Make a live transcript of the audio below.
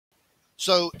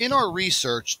So, in our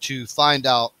research to find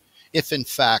out if, in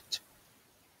fact,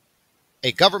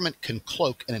 a government can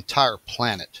cloak an entire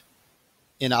planet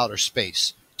in outer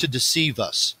space to deceive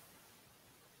us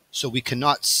so we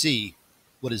cannot see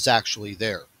what is actually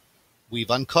there,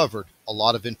 we've uncovered a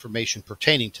lot of information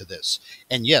pertaining to this.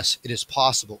 And yes, it is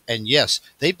possible. And yes,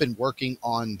 they've been working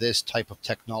on this type of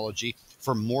technology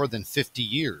for more than 50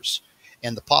 years.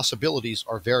 And the possibilities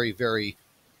are very, very,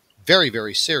 very,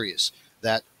 very serious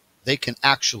that they can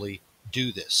actually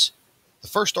do this. The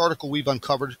first article we've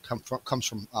uncovered comes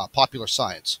from Popular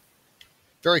Science.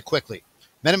 Very quickly,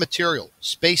 metamaterial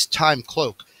space-time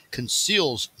cloak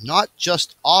conceals not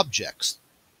just objects,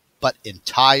 but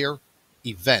entire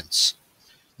events.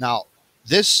 Now,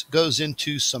 this goes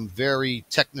into some very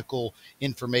technical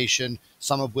information,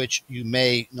 some of which you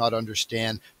may not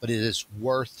understand, but it is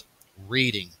worth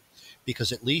reading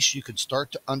because at least you can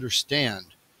start to understand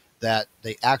that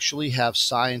they actually have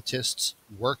scientists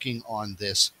working on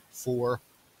this for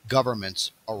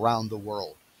governments around the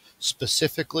world,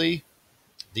 specifically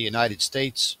the United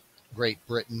States, Great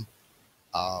Britain,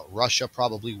 Russia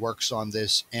probably works on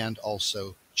this, and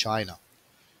also China.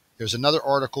 There's another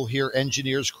article here.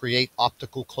 Engineers create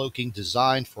optical cloaking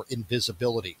designed for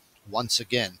invisibility. Once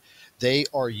again, they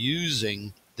are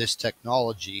using this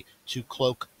technology to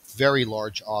cloak very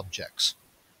large objects.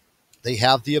 They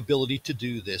have the ability to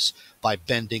do this by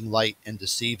bending light and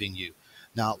deceiving you.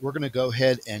 Now, we're going to go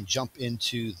ahead and jump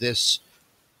into this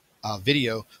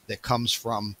video that comes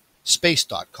from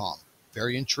space.com.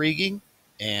 Very intriguing,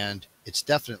 and it's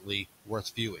definitely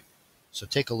worth viewing. So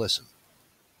take a listen.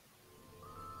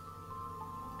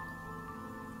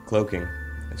 Cloaking.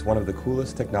 It's one of the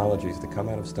coolest technologies to come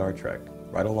out of Star Trek,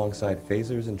 right alongside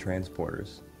phasers and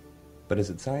transporters. But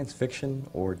is it science fiction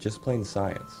or just plain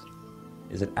science?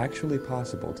 Is it actually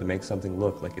possible to make something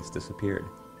look like it's disappeared?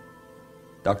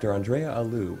 Dr. Andrea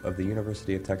Alou of the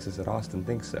University of Texas at Austin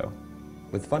thinks so.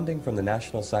 With funding from the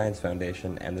National Science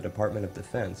Foundation and the Department of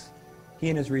Defense, he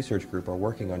and his research group are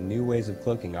working on new ways of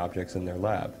cloaking objects in their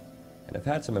lab, and have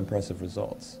had some impressive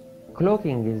results.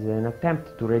 Cloaking is an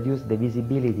attempt to reduce the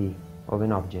visibility of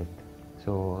an object.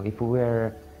 So if we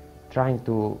were trying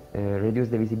to reduce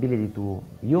the visibility to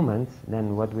humans,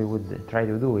 then what we would try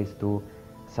to do is to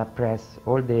suppress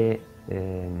all the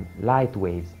light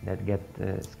waves that get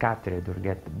scattered or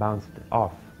get bounced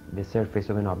off the surface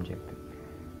of an object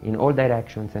in all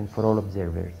directions and for all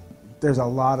observers. There's a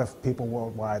lot of people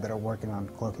worldwide that are working on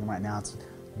cloaking right now. It's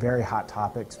very hot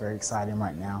topics, very exciting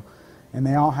right now, and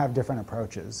they all have different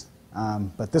approaches.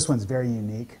 But this one's very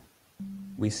unique.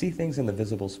 We see things in the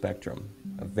visible spectrum,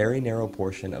 a very narrow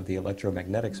portion of the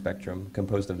electromagnetic spectrum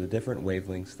composed of the different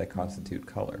wavelengths that constitute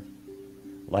color.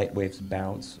 Light waves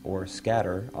bounce or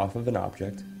scatter off of an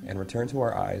object and return to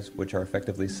our eyes, which are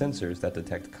effectively sensors that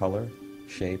detect color,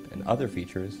 shape, and other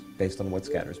features based on what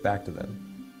scatters back to them.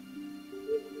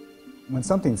 When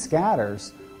something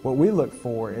scatters, what we look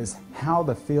for is how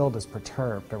the field is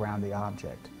perturbed around the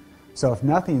object. So if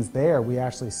nothing's there, we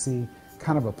actually see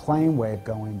kind of a plane wave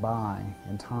going by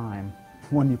in time.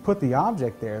 When you put the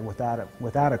object there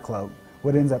without a cloak,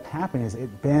 what ends up happening is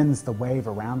it bends the wave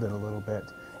around it a little bit,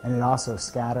 and it also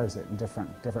scatters it in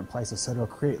different places, so it'll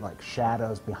create like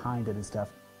shadows behind it and stuff.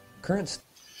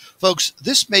 Folks,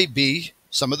 this may be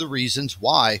some of the reasons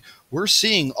why we're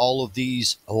seeing all of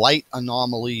these light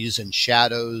anomalies and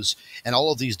shadows and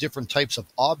all of these different types of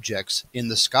objects in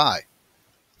the sky.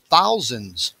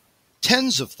 Thousands,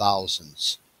 tens of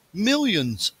thousands,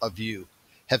 millions of you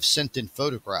have sent in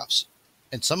photographs,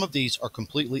 and some of these are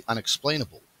completely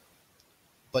unexplainable.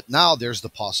 But now there's the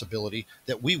possibility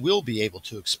that we will be able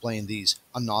to explain these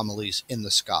anomalies in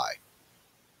the sky.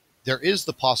 There is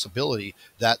the possibility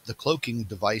that the cloaking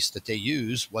device that they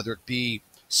use, whether it be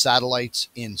satellites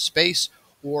in space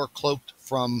or cloaked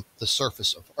from the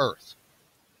surface of Earth,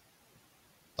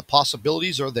 the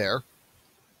possibilities are there.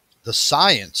 The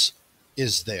science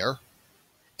is there.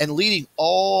 And leading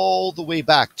all the way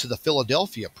back to the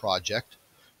Philadelphia project,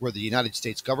 where the United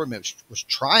States government was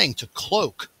trying to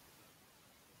cloak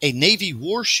a Navy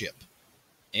warship,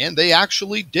 and they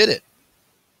actually did it.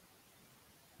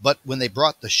 But when they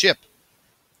brought the ship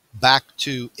back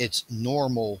to its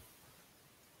normal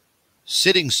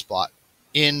sitting spot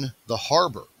in the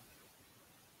harbor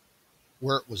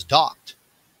where it was docked,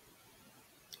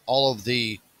 all of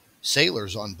the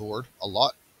sailors on board, a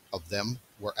lot of them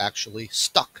were actually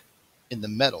stuck in the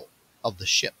metal of the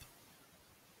ship.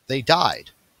 They died.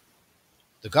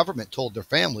 The government told their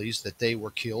families that they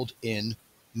were killed in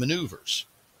maneuvers.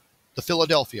 The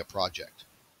Philadelphia project.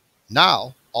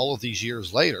 Now, all of these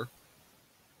years later,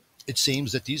 it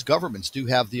seems that these governments do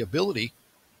have the ability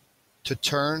to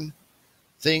turn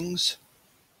things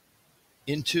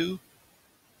into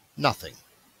nothing.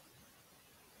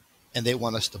 And they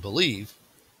want us to believe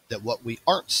that what we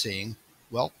aren't seeing,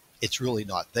 well, it's really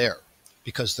not there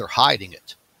because they're hiding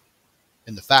it.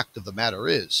 And the fact of the matter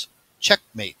is,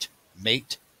 checkmate,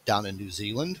 mate down in New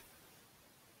Zealand,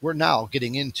 we're now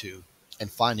getting into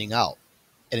and finding out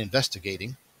and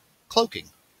investigating cloaking.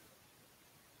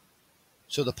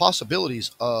 So the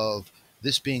possibilities of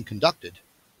this being conducted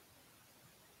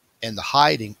and the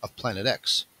hiding of Planet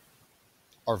X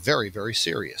are very, very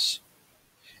serious.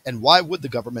 And why would the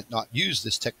government not use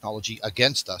this technology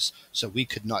against us so we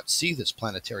could not see this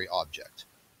planetary object?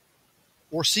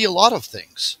 Or see a lot of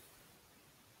things.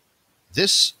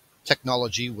 This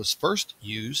technology was first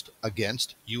used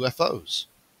against UFOs.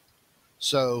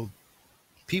 So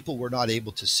people were not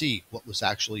able to see what was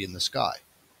actually in the sky.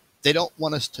 They don't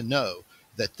want us to know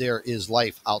that there is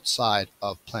life outside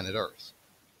of planet Earth.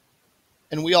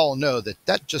 And we all know that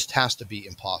that just has to be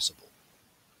impossible.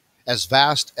 As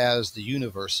vast as the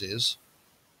universe is,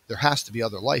 there has to be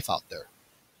other life out there.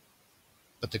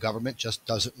 But the government just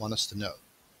doesn't want us to know.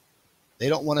 They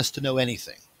don't want us to know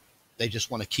anything. They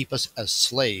just want to keep us as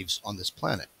slaves on this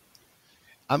planet.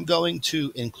 I'm going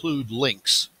to include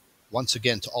links, once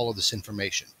again, to all of this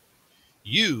information.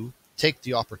 You take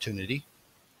the opportunity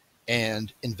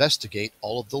and investigate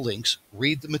all of the links,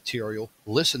 read the material,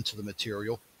 listen to the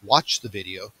material, watch the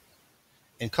video,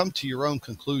 and come to your own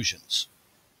conclusions.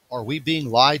 Are we being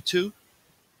lied to?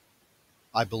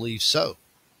 I believe so.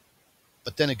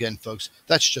 But then again, folks,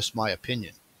 that's just my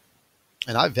opinion.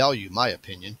 And I value my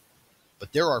opinion.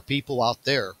 But there are people out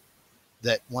there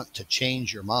that want to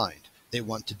change your mind. They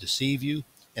want to deceive you,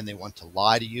 and they want to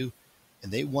lie to you,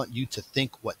 and they want you to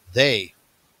think what they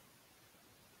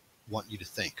want you to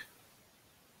think.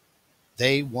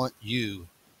 They want you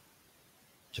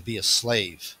to be a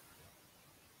slave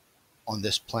on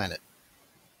this planet.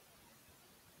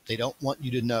 They don't want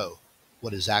you to know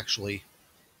what is actually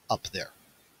up there.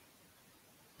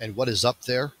 And what is up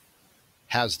there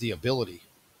has the ability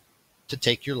to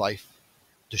take your life,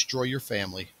 destroy your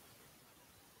family,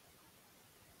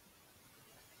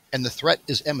 and the threat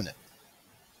is imminent.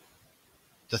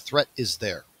 The threat is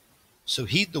there. So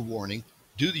heed the warning,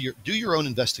 do your own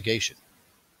investigation.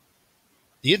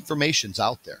 The information's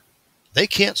out there. They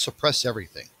can't suppress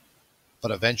everything,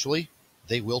 but eventually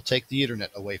they will take the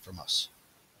internet away from us.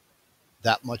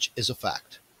 That much is a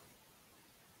fact.